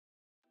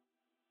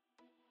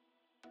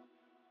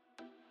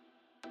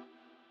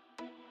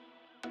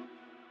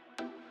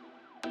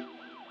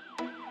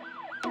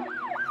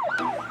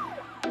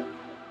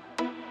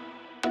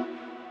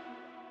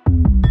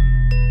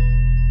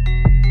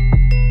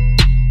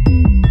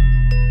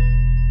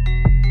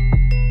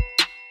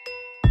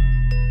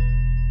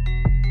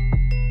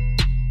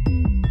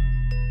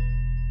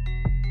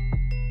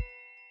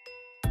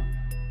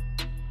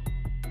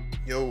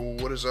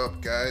is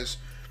up, guys?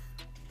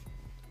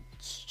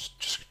 It's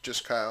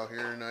just Kyle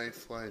here tonight,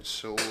 flying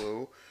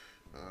solo.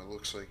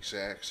 Looks like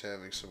Zach's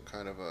having some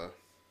kind of a,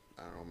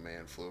 I don't know,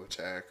 man flu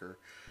attack, or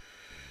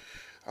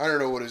I don't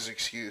know what his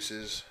excuse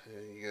is.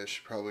 You guys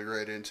should probably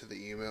write into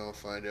the email and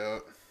find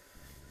out.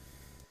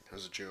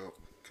 As a joke,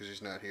 because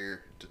he's not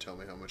here to tell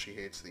me how much he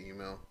hates the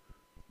email.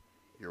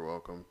 You're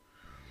welcome.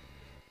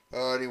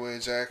 Anyway,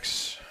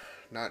 Zach's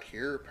not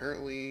here.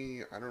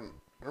 Apparently, I don't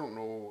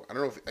know. I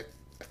don't know if I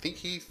think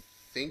he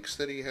thinks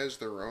that he has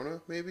the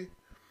Rona. Maybe.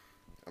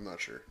 I'm not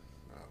sure.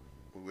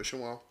 We wish him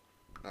well.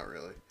 Not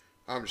really.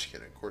 I'm just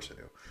kidding. Of course I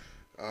do.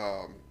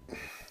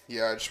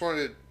 Yeah, I just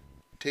wanted to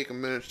take a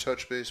minute to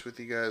touch base with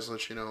you guys,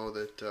 let you know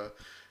that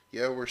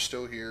yeah, we're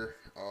still here.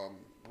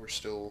 We're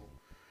still,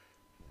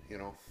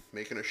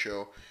 making a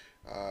show.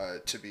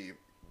 To be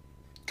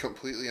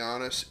completely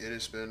honest,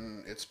 it's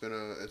been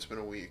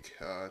a week.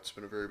 It's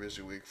been a very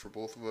busy week for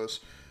both of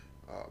us.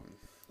 Um,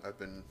 I've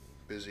been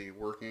busy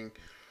working.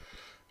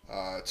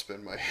 It's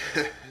been my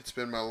it's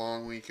been my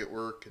long week at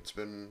work. It's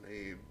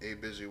been a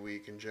busy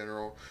week in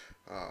general.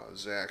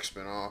 Zach's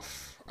been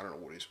off. I don't know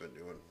what he's been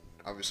doing.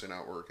 Obviously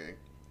not working,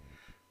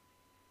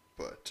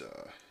 but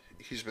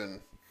he's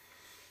been.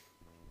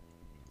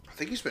 I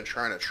think he's been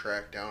trying to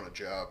track down a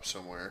job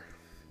somewhere,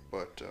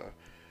 but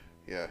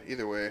yeah.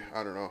 Either way,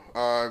 I don't know.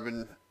 I've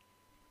been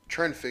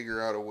trying to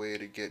figure out a way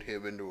to get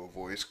him into a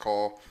voice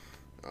call.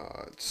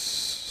 It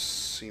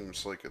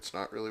seems like it's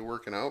not really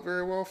working out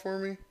very well for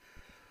me.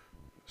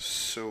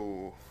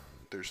 So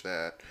there's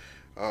that.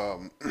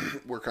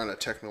 We're kind of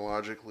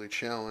technologically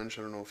challenged.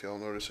 I don't know if y'all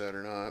notice that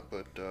or not,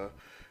 but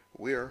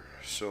we are.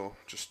 So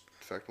just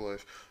fact of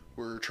life.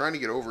 We're trying to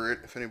get over it.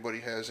 If anybody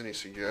has any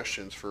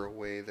suggestions for a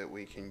way that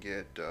we can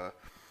get a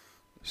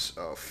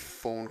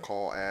phone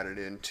call added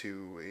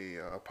into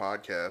a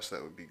podcast,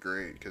 that would be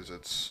great, because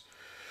it's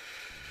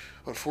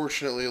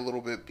unfortunately a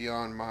little bit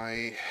beyond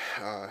my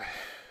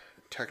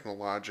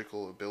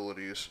technological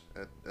abilities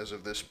as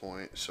of this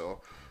point.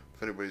 So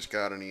if anybody's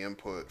got any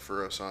input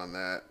for us on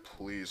that,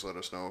 please let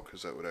us know,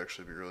 because that would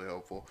actually be really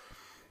helpful.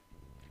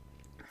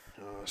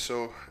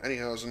 So,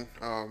 anyhowsen,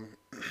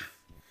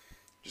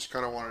 just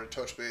kind of wanted to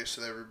touch base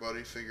with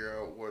everybody, figure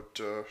out what,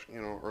 or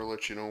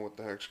let you know what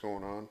the heck's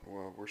going on.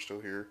 Well, we're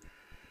still here.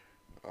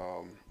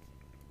 I'm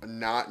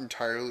not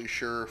entirely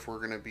sure if we're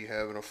going to be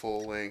having a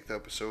full length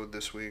episode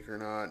this week or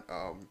not.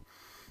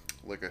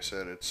 Like I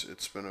said,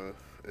 it's been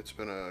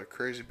a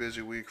crazy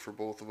busy week for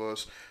both of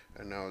us,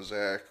 and now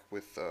Zach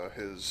with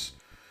his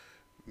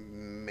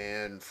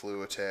man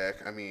flu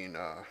attack. I mean,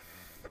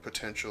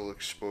 potential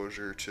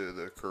exposure to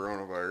the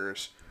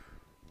coronavirus.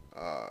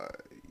 Uh,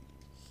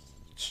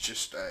 it's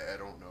just I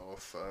don't know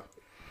if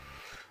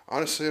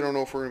honestly, I don't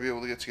know if we're gonna be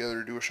able to get together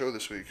to do a show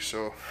this week.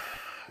 So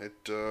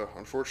it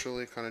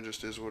unfortunately kind of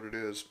just is what it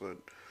is. But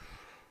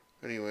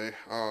anyway,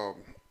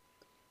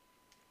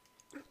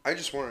 I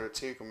just wanted to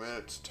take a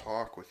minute to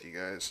talk with you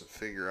guys and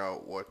figure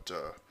out what.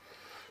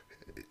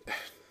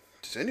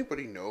 Does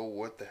anybody know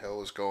what the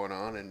hell is going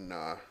on in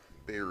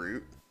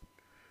Beirut?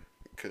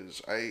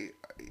 Because I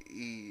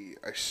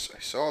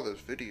saw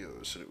those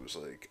videos and it was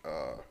like,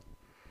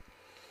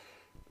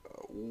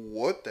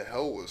 what the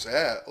hell was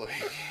that?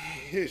 Like,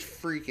 it's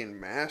freaking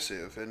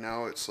massive, and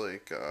now it's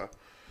like,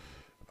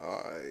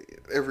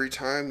 every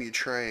time you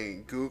try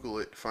and Google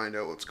it to find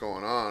out what's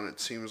going on, it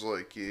seems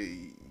like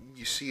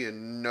you see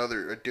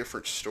a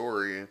different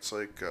story. And it's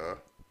like,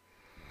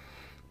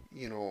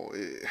 you know,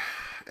 it,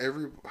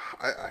 every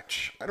I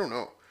don't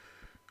know.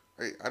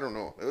 I don't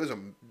know. It was a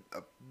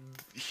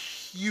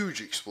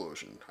huge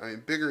explosion. I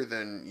mean, bigger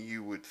than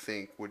you would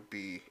think would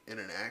be in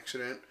an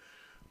accident.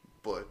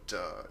 But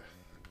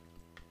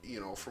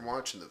from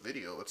watching the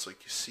video, it's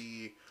like you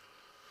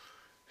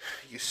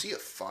see a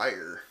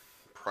fire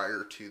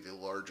prior to the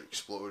large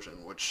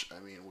explosion, which I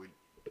mean would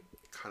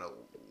kind of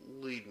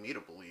lead me to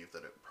believe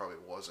that it probably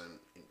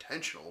wasn't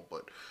intentional.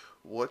 But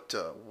what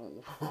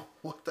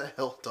what the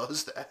hell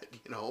does that?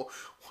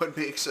 What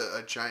makes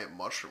a giant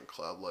mushroom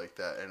cloud like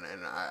that? And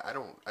I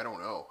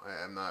don't know.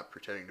 I'm not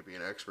pretending to be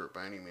an expert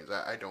by any means.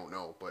 I don't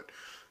know, but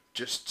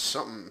just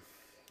something,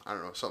 I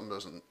don't know, something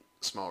doesn't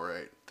smell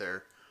right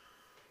there.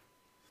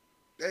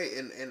 Hey,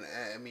 and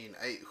I mean,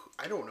 I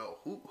don't know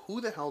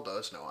who the hell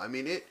does know. I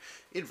mean, it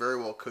very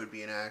well could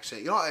be an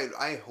accident.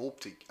 I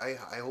hope to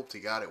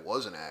God it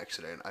was an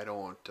accident. I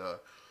don't.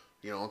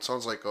 It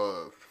sounds like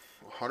a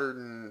hundred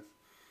and.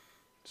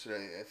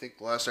 I think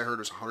the last I heard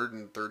was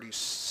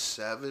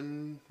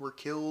 137 were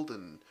killed,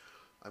 and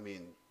I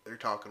mean they're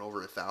talking over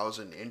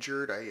 1,000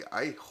 injured.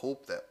 I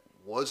hope that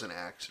was an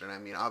accident. I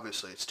mean,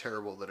 obviously it's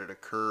terrible that it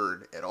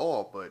occurred at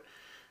all, but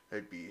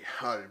it'd be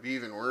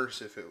even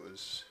worse if it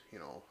was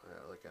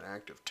like an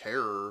act of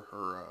terror,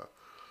 or a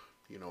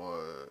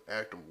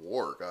act of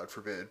war, God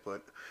forbid.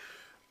 But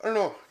I don't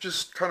know,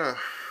 just kind of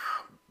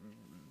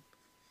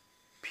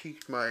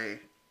piqued my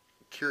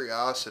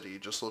curiosity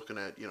just looking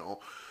at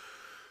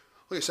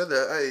like I said,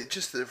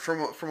 that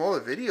from all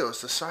the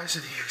videos, the size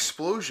of the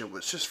explosion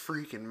was just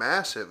freaking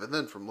massive. And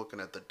then from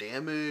looking at the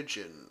damage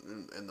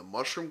and the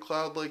mushroom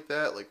cloud like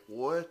that, like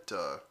what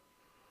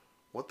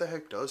the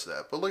heck does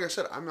that? But like I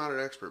said, I'm not an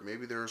expert.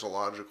 Maybe there's a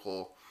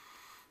logical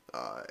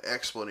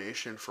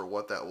explanation for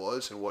what that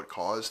was and what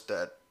caused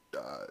that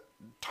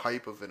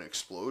type of an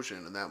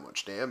explosion and that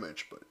much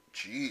damage. But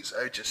geez,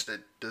 it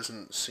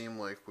doesn't seem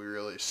like we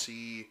really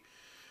see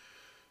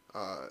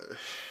uh,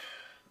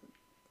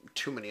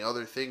 too many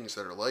other things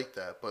that are like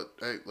that. But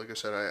like I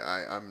said,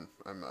 I'm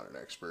not an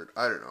expert.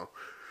 I don't know.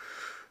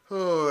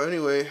 Oh,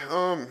 anyway,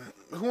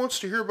 who wants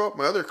to hear about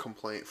my other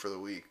complaint for the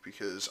week?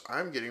 Because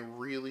I'm getting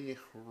really,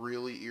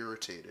 really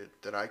irritated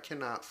that I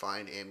cannot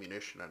find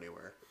ammunition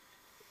anywhere.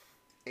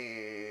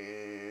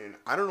 And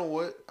I don't know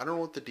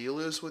what the deal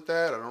is with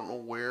that. I don't know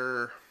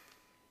where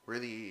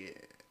the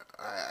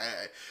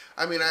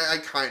I mean I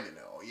kind of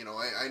know. You know,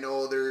 I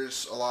know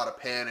there's a lot of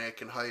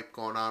panic and hype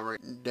going on right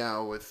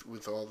now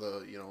with all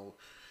the, you know,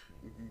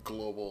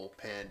 global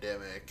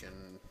pandemic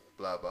and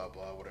blah blah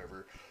blah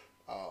whatever.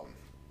 Um,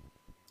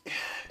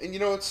 and you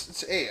know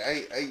it's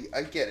hey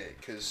I get it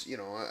because you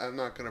know I'm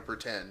not gonna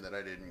pretend that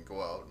I didn't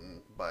go out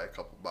and buy a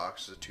couple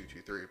boxes of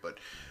 223, but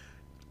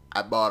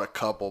I bought a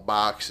couple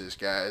boxes,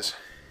 guys.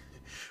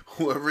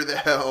 Whoever the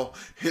hell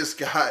has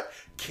got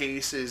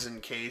cases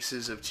and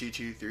cases of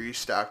 223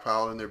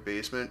 stockpiled in their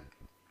basement,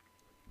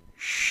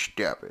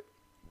 stop it.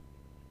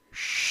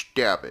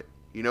 Stop it.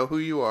 You know who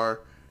you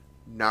are.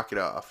 Knock it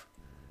off.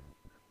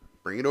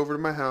 Bring it over to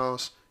my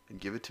house and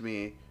give it to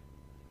me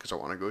because I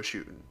want to go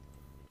shooting.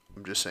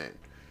 I'm just saying.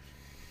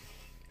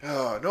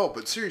 Oh no,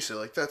 but seriously,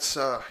 like that's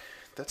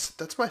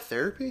my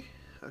therapy.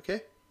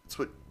 Okay,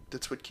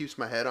 that's what keeps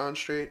my head on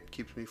straight.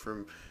 Keeps me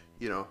from,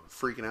 you know,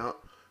 freaking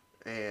out.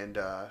 And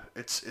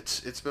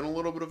it's been a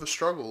little bit of a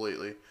struggle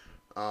lately.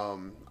 I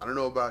don't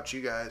know about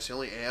you guys. The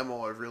only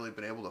ammo I've really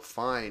been able to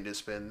find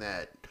has been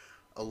that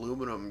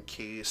aluminum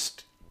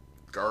cased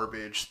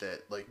garbage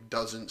that like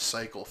doesn't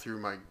cycle through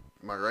my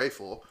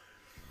rifle.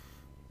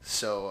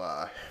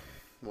 So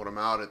when I'm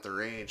out at the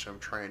range, I'm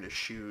trying to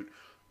shoot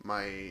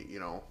my, you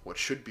know, what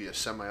should be a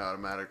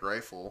semi-automatic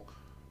rifle,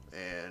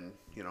 and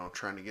you know,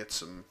 trying to get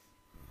some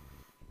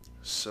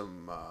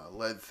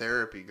lead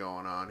therapy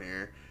going on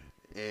here,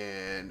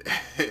 and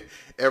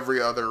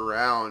every other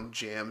round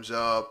jams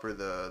up, or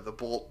the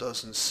bolt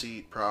doesn't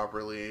seat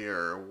properly,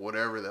 or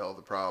whatever the hell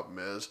the problem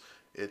is.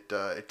 It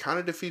kind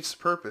of defeats the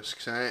purpose,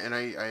 cause I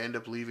end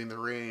up leaving the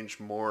range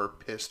more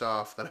pissed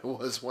off than I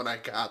was when I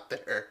got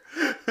there,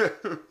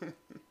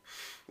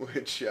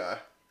 which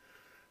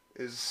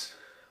is,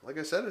 like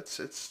I said,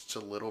 it's a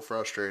little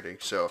frustrating.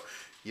 So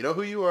you know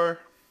who you are.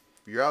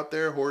 If you're out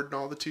there hoarding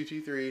all the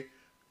 223,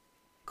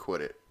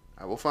 quit it.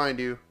 I will find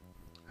you.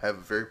 I have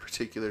a very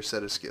particular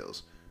set of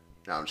skills.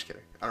 No, I'm just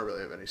kidding. I don't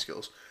really have any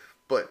skills.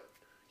 But,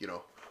 you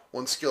know,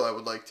 one skill I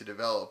would like to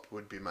develop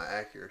would be my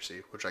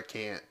accuracy, which I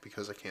can't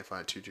because I can't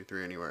find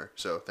 223 anywhere.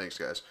 So, thanks,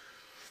 guys.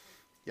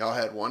 Y'all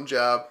had one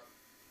job.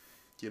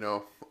 You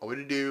know, all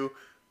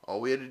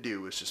we had to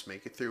do was just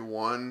make it through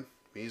one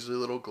measly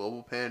little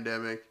global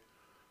pandemic,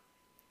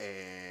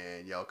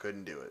 and y'all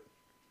couldn't do it.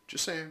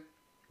 Just saying.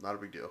 Not a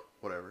big deal.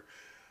 Whatever.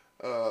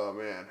 Oh,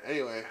 man.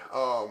 Anyway,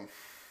 I'm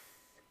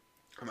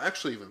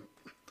actually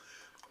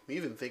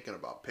even thinking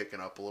about picking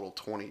up a little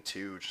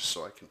 22 just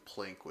so I can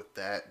plink with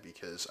that,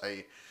 because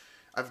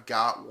I've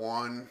got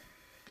one.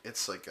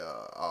 It's like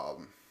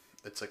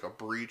a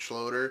breech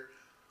loader.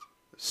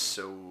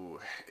 So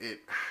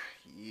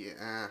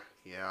yeah.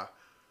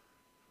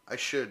 I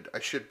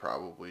should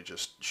probably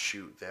just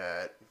shoot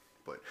that,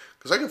 but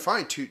because I can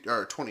find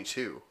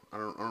 22. I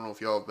don't know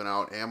if y'all have been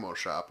out ammo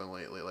shopping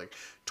lately. Like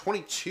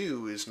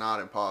 22 is not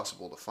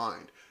impossible to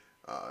find.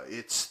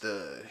 It's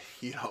the,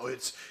 you know,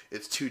 it's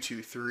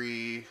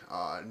 223.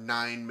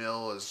 9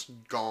 mil is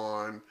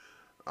gone.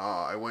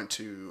 I went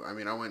to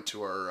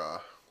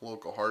our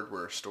local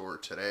hardware store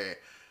today,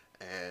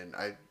 and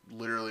I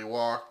literally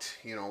walked,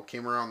 you know,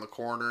 came around the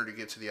corner to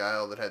get to the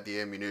aisle that had the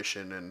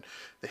ammunition, and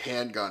the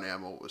handgun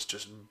ammo was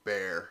just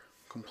bare,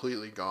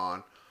 completely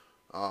gone.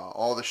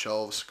 All the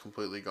shelves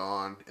completely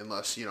gone,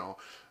 unless, you know,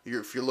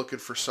 if you're looking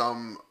for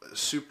some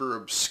super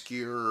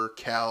obscure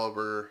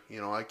caliber, you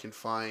know, I can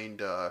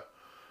find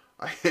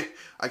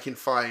I can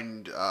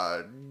find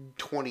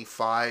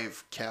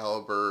 25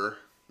 caliber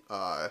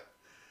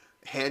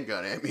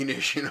handgun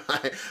ammunition.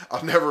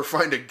 I'll never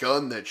find a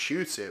gun that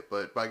shoots it,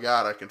 but by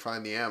God, I can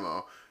find the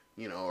ammo.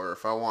 You know, or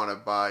if I want to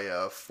buy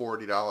a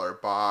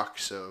 $40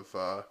 box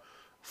of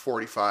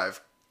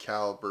 45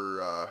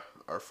 caliber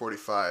or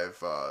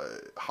 45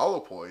 hollow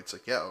points,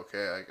 like, yeah,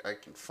 okay, I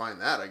can find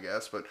that, I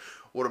guess. But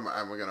what am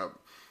I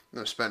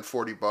gonna spend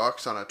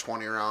 $40 on a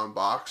 20 round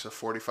box of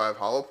 45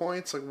 hollow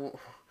points? Like, well,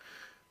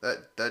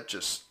 that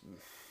just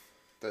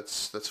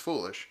that's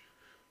foolish.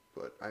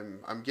 But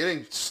I'm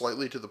getting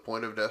slightly to the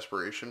point of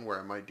desperation where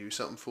I might do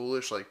something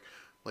foolish, like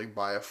like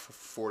buy a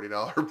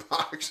 $40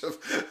 box of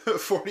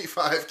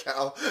 45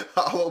 cal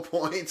hollow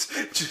points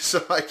just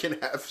so I can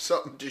have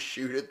something to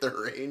shoot at the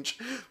range.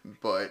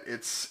 But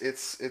it's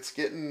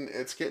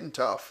getting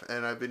tough,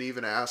 and I've been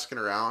even asking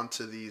around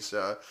to these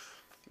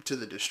to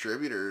the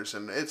distributors,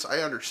 and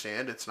I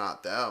understand it's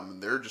not them.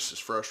 They're just as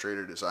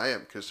frustrated as I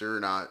am because they're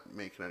not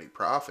making any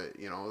profit.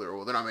 They're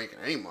not making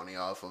any money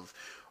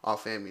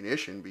off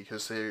ammunition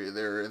because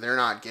they're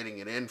not getting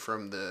it in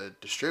from the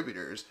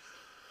distributors.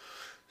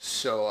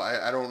 So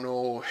I don't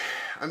know.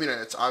 I mean,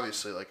 it's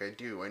obviously like I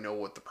know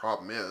what the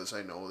problem is.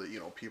 I know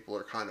that people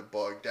are kind of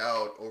bugged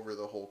out over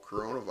the whole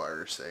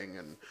coronavirus thing,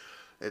 and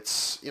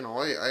it's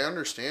I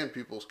understand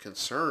people's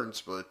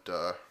concerns, but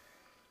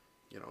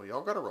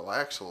y'all got to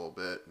relax a little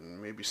bit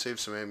and maybe save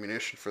some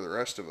ammunition for the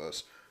rest of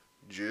us.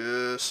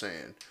 Just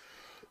saying.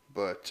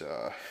 But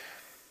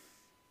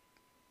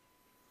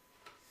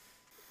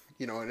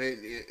and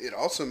it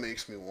also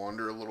makes me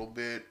wonder a little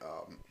bit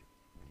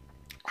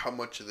how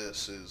much of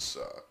this is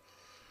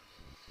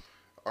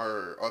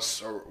are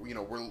us, or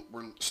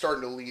we're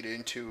starting to lead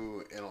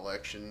into an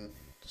election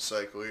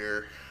cycle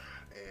here,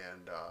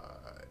 and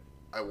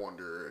I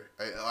wonder.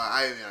 I mean,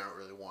 I don't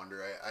really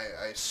wonder.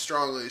 I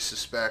strongly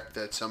suspect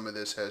that some of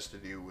this has to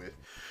do with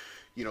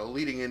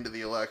leading into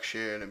the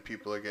election, and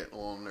people are getting a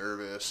little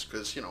nervous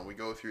because we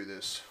go through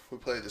this. We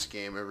play this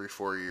game every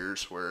 4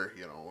 years where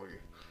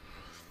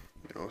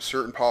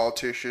certain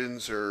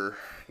politicians are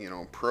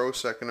pro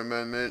Second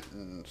Amendment,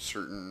 and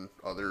certain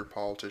other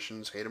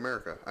politicians hate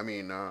America. I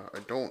mean, I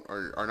don't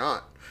are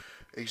not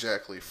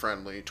exactly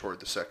friendly toward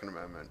the Second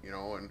Amendment.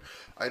 And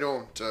I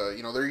don't.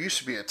 There used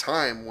to be a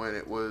time when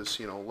it was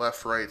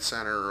left, right,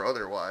 center, or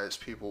otherwise.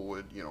 People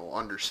would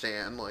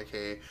understand, like,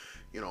 hey,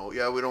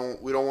 yeah, we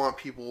don't want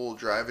people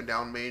driving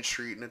down Main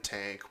Street in a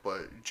tank,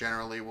 but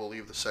generally we'll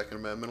leave the Second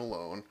Amendment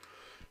alone.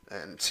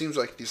 And it seems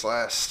like these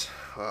last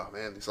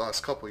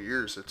couple of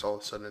years, it's all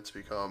of a sudden it's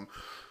become,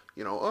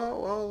 oh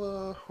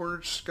well, we're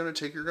just gonna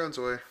take your guns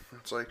away.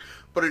 It's like,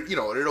 but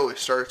it always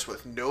starts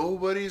with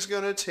nobody's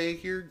gonna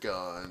take your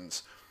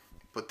guns.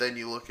 But then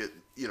you look at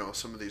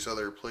some of these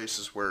other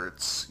places where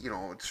it's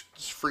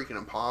freaking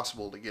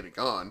impossible to get a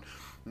gun.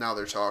 Now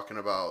they're talking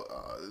about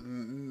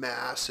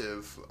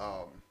massive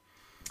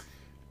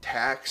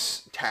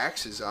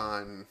taxes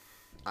on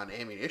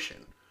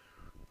ammunition,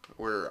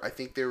 where I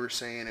think they were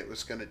saying it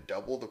was going to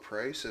double the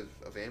price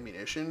of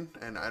ammunition,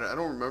 and I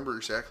don't remember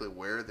exactly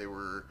where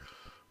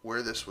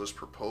this was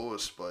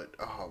proposed, but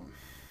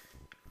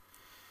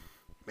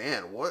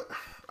man, what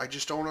I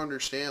just don't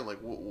understand. Like,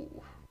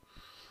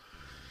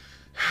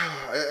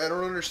 I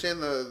don't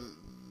understand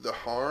the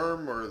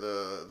harm or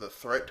the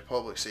threat to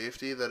public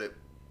safety that it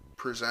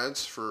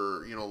presents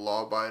for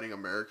law-abiding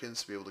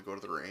Americans to be able to go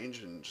to the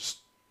range and just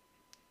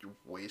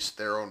waste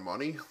their own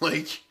money.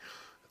 Like,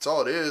 that's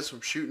all it is.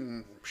 I'm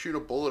shooting a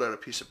bullet at a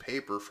piece of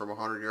paper from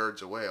 100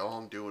 yards away. All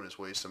I'm doing is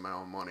wasting my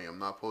own money. I'm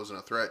not posing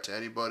a threat to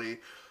anybody.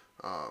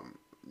 I'm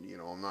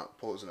not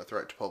posing a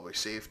threat to public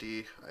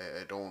safety.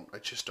 I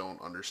just don't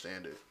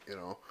understand it.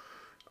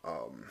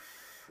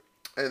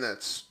 And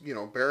that's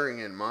bearing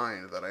in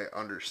mind that I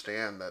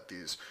understand that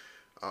these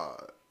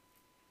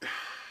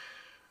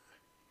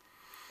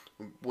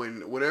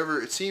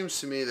whenever it seems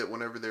to me that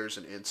whenever there's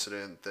an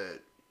incident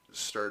that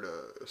sort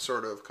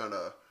of kind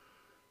of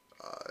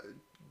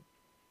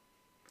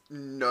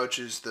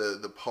nudges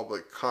the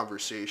public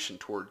conversation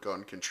toward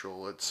gun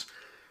control,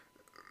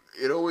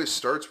 it always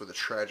starts with a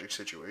tragic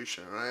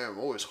situation, and I am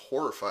always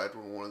horrified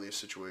when one of these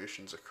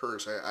situations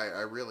occurs.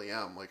 I really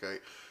am. Like,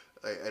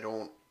 I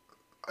don't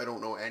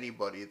know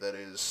anybody that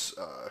is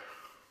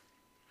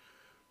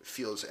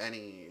feels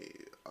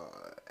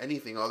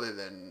anything other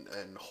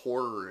than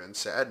horror and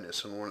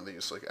sadness when one of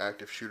these like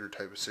active shooter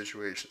type of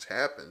situations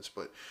happens.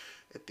 But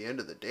at the end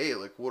of the day,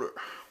 like, what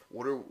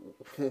are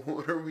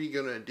we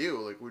gonna do?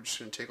 Like, we're just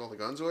gonna take all the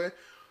guns away,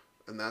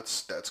 and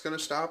that's gonna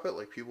stop it?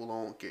 Like, people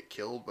don't get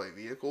killed by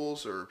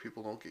vehicles, or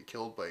people don't get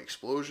killed by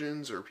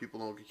explosions, or people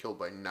don't get killed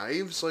by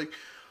knives? Like,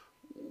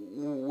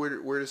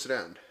 where does it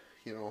end?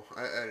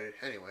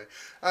 Anyway,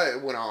 I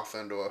went off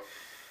into a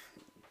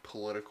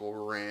political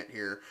rant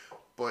here,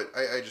 but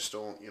I just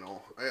don't.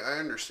 I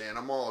understand.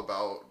 I'm all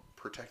about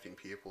protecting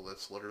people.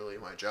 That's literally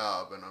my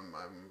job, and I'm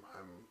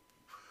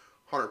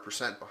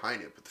 100%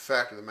 behind it. But the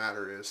fact of the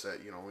matter is that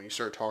when you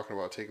start talking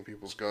about taking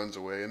people's guns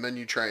away, and then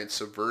you try and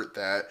subvert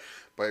that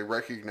by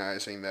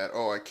recognizing that,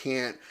 oh, I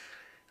can't.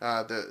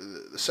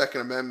 The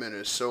Second Amendment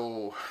is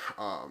so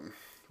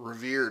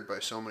revered by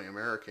so many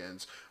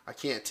Americans. I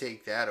can't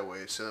take that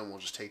away, so then we'll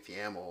just take the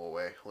ammo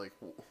away. Like,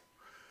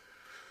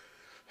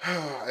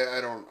 I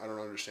don't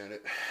understand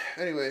it.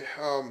 Anyway,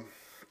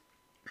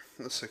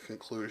 that's the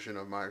conclusion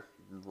of my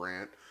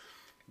rant.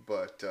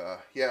 But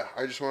yeah,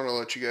 I just want to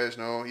let you guys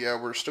know. Yeah,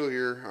 we're still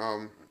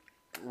here.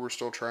 We're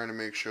still trying to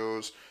make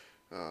shows.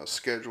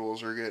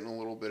 Schedules are getting a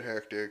little bit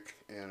hectic,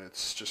 and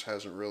it's just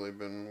hasn't really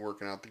been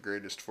working out the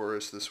greatest for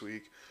us this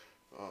week.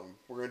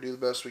 We're gonna do the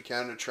best we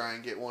can to try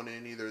and get one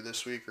in either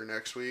this week or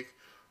next week.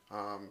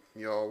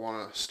 Y'all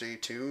want to stay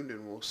tuned,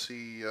 and we'll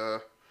see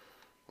how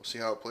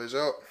it plays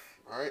out.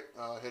 All right,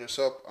 hit us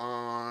up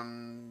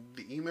on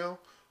the email,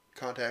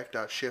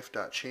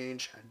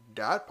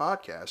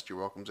 contact.shift.change.podcast. You're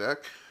welcome, Zach,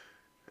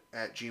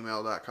 at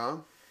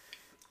gmail.com.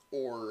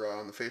 Or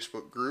on the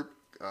Facebook group,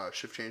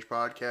 Shift Change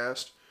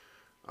Podcast,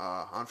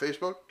 on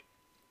Facebook.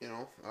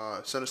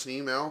 Send us an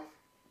email.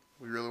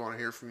 We really want to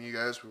hear from you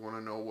guys. We want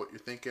to know what you're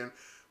thinking.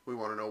 We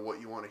want to know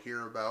what you want to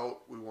hear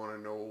about. We want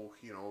to know,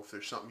 if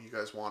there's something you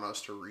guys want us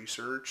to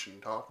research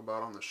and talk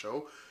about on the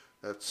show.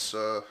 That's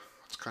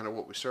kind of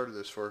what we started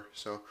this for.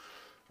 So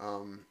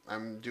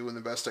I'm doing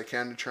the best I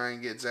can to try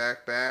and get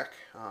Zach back.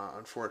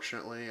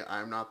 Unfortunately,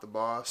 I'm not the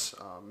boss.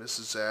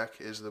 Mrs.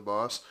 Zach is the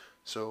boss.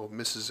 So,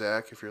 Mrs.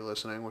 Zach, if you're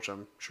listening, which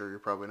I'm sure you're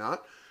probably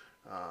not,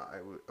 I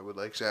would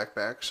like Zach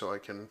back so I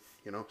can,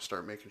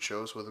 start making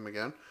shows with him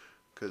again.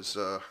 Because,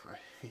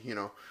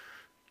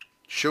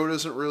 show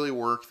doesn't really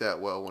work that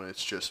well when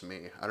it's just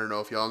me. I don't know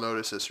if y'all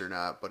notice this or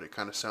not, but it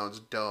kind of sounds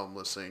dumb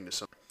listening to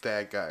some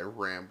fat guy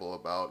ramble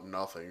about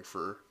nothing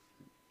for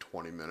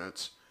 20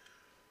 minutes.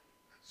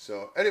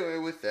 So anyway,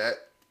 with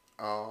that,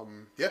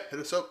 hit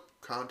us up.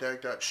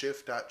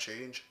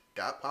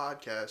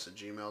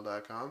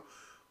 Contact.shift.change.podcast@gmail.com,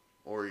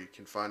 or you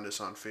can find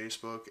us on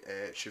Facebook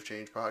at Shift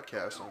Change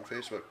Podcast on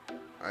Facebook. All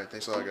right,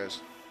 thanks a lot,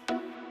 guys.